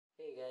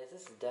guys,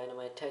 this is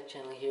Dynamite Tech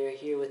Channel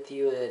here with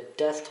you a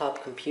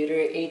desktop computer,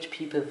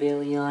 HP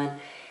Pavilion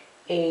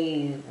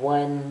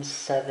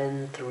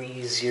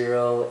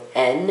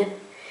A1730N.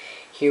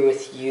 Here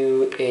with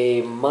you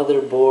a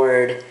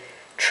motherboard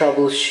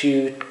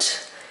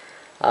troubleshoot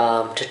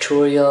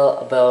tutorial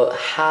about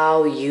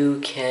how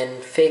you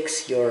can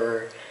fix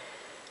your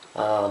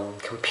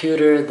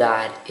computer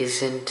that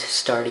isn't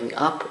starting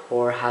up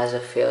or has a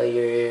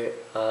failure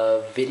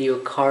of video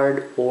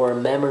card or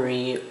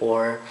memory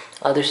or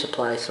other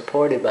supplies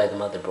supported by the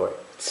motherboard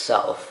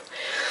itself.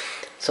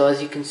 So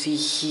as you can see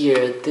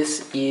here,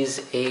 this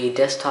is a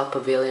desktop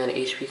Pavilion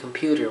HP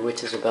computer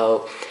which is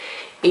about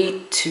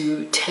 8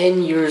 to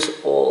 10 years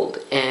old,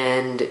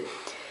 and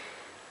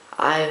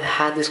I've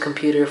had this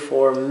computer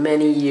for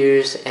many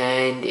years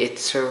and it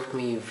served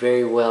me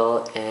very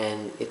well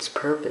and its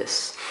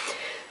purpose.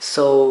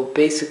 So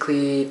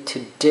basically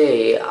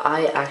today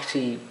I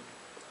actually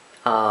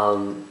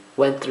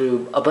went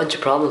through a bunch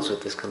of problems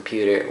with this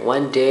computer.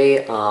 One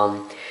day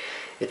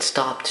it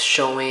stopped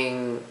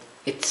showing,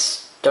 it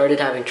started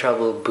having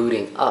trouble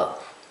booting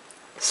up.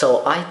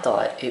 So I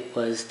thought it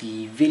was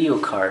the video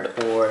card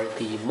or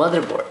the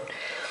motherboard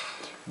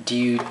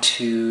due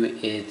to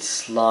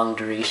its long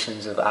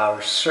durations of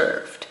hours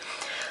served.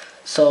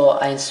 So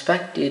I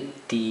inspected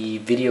the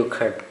video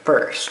card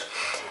first,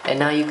 and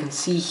now you can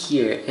see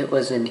here it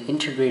was an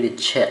integrated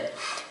chip.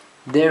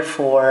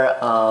 Therefore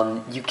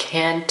you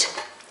can't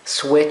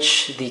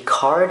switch the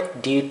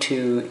card due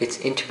to it's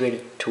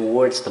integrated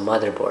towards the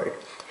motherboard.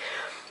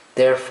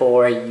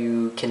 Therefore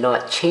you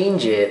cannot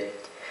change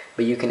it,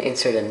 but you can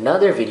insert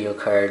another video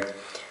card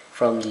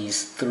from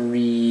these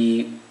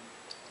three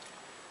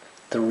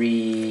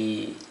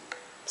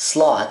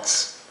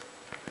slots.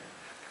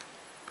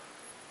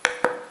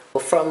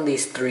 From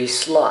these three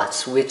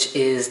slots, which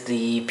is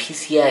the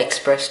PCI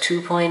Express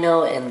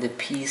 2.0 and the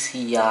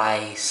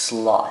PCI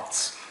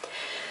slots.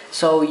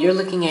 So you're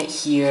looking at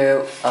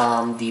here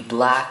the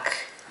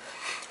black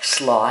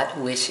slot,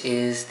 which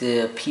is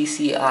the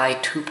PCI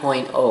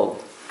 2.0.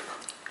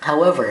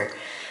 However,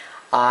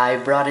 I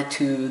brought it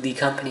to the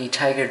company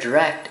Tiger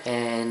Direct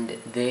and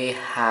they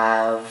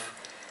have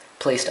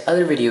placed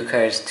other video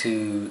cards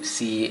to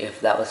see if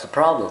that was the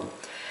problem.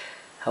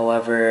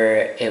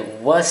 However, it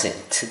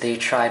wasn't. They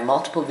tried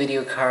multiple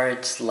video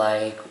cards,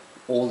 like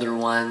older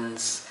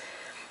ones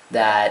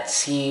that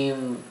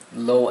seem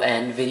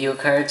low-end video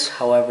cards.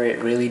 However,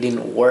 it really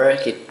didn't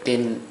work. It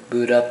didn't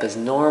boot up as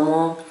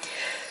normal.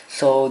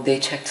 So they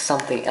checked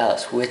something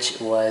else,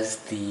 which was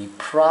the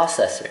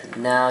processor.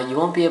 Now, you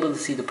won't be able to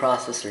see the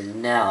processor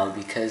now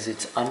because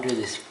it's under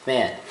this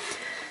fan.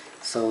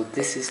 So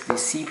this is the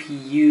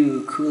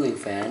CPU cooling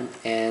fan,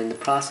 and the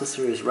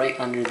processor is right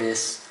under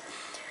this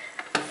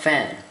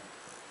fan.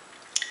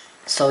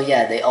 So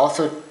yeah, they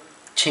also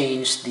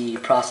changed the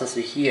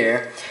processor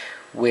here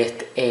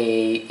with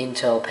a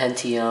Intel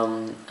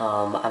Pentium.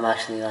 I'm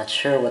actually not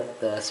sure what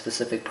the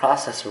specific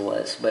processor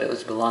was, but it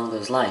was along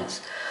those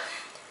lines.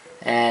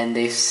 And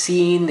they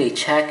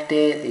checked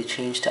it, they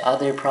changed to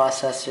other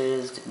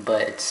processors,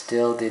 but it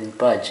still didn't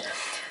budge.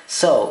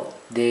 So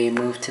they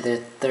moved to the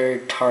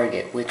third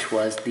target, which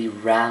was the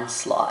RAM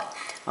slot.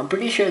 I'm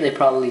pretty sure they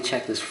probably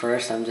checked this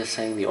first. I'm just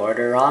saying the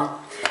order wrong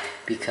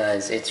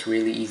because it's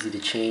really easy to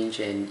change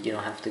and you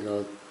don't have to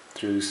go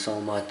through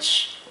so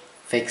much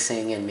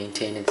fixing and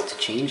maintenance to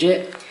change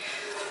it.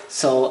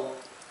 So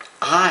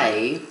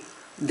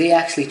they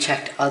actually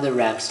checked other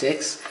RAM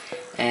sticks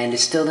and it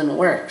still didn't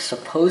work,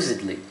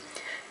 supposedly.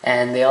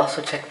 And they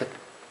also checked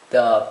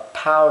the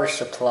power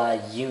supply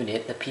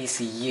unit, the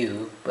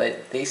PCU,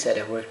 but they said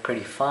it worked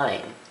pretty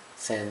fine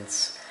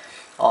since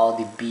all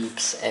the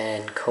beeps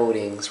and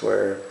codings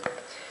were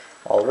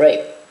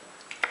alright.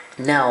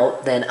 Now,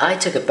 then I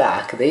took it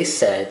back. They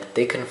said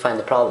they couldn't find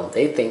the problem.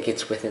 They think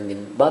it's within the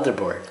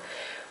motherboard.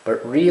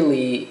 But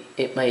really,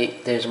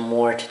 there's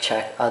more to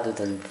check other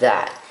than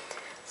that.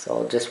 So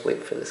I'll just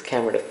wait for this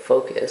camera to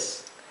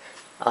focus.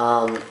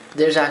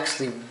 There's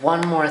actually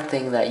one more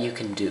thing that you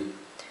can do.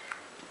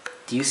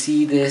 Do you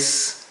see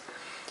this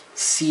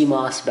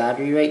CMOS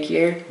battery right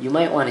here? You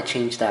might want to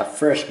change that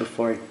first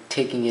before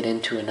taking it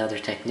into another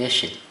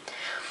technician.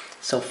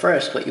 So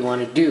first, what you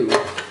want to do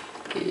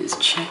is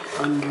check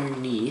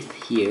underneath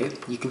here.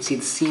 You can see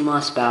the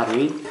CMOS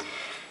battery.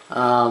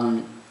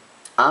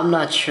 I'm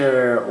not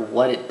sure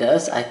what it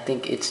does. I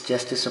think it's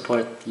just to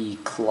support the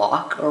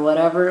clock or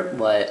whatever,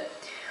 but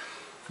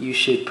you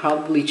should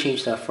probably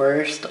change that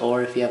first,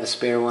 or if you have a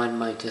spare one,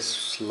 might just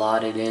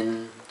slot it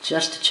in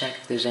just to check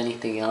if there's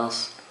anything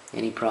else,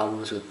 any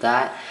problems with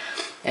that.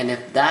 And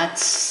if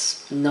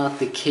that's not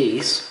the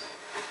case,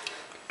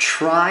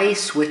 try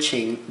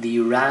switching the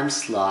RAM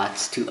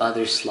slots to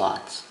other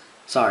slots.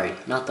 Sorry,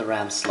 not the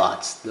RAM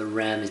slots, the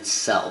RAM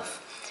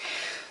itself.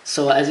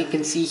 So as you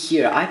can see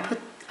here, I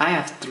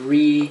have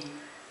 3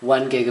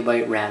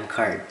 1GB RAM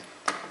card.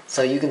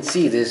 So you can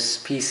see this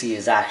PC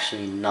is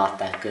actually not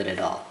that good at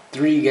all.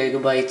 3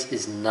 GB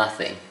is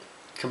nothing.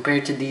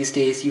 Compared to these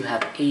days, you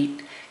have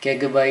 8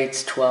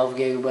 GB, 12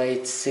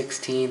 GB,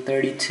 16,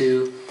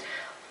 32.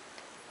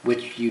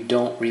 which you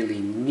don't really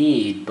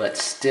need, but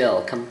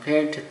still,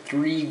 compared to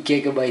 3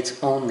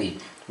 gigabytes only,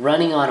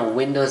 running on a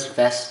Windows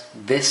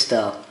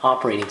Vista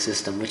operating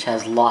system, which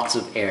has lots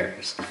of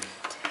errors.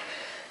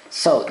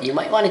 So you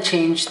might want to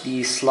change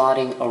the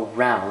slotting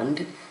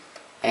around,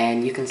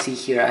 and you can see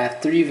here I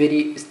have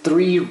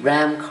three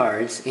RAM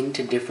cards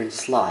into different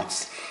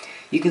slots.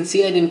 You can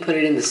see I didn't put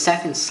it in the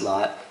second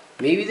slot.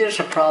 Maybe there's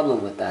a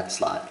problem with that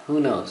slot, who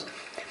knows.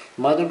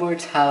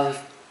 Motherboards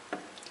have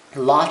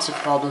lots of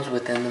problems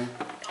within them,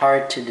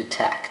 hard to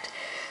detect.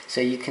 So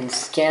you can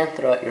scan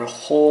throughout your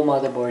whole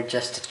motherboard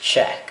just to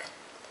check.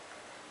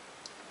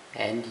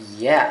 And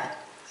yeah,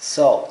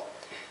 so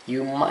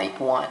you might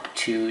want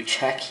to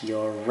check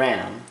your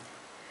RAM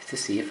to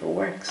see if it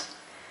works.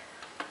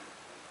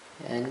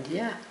 And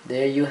yeah,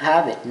 there you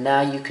have it.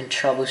 Now you can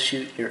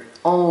troubleshoot your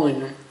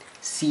own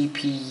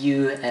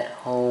CPU at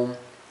home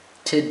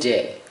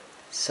today.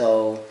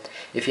 So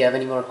if you have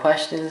any more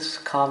questions,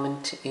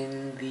 comment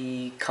in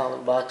the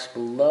comment box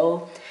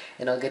below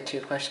and I'll get to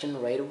your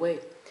question right away.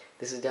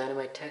 This is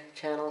Dynamite Tech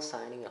Channel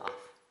signing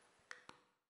off.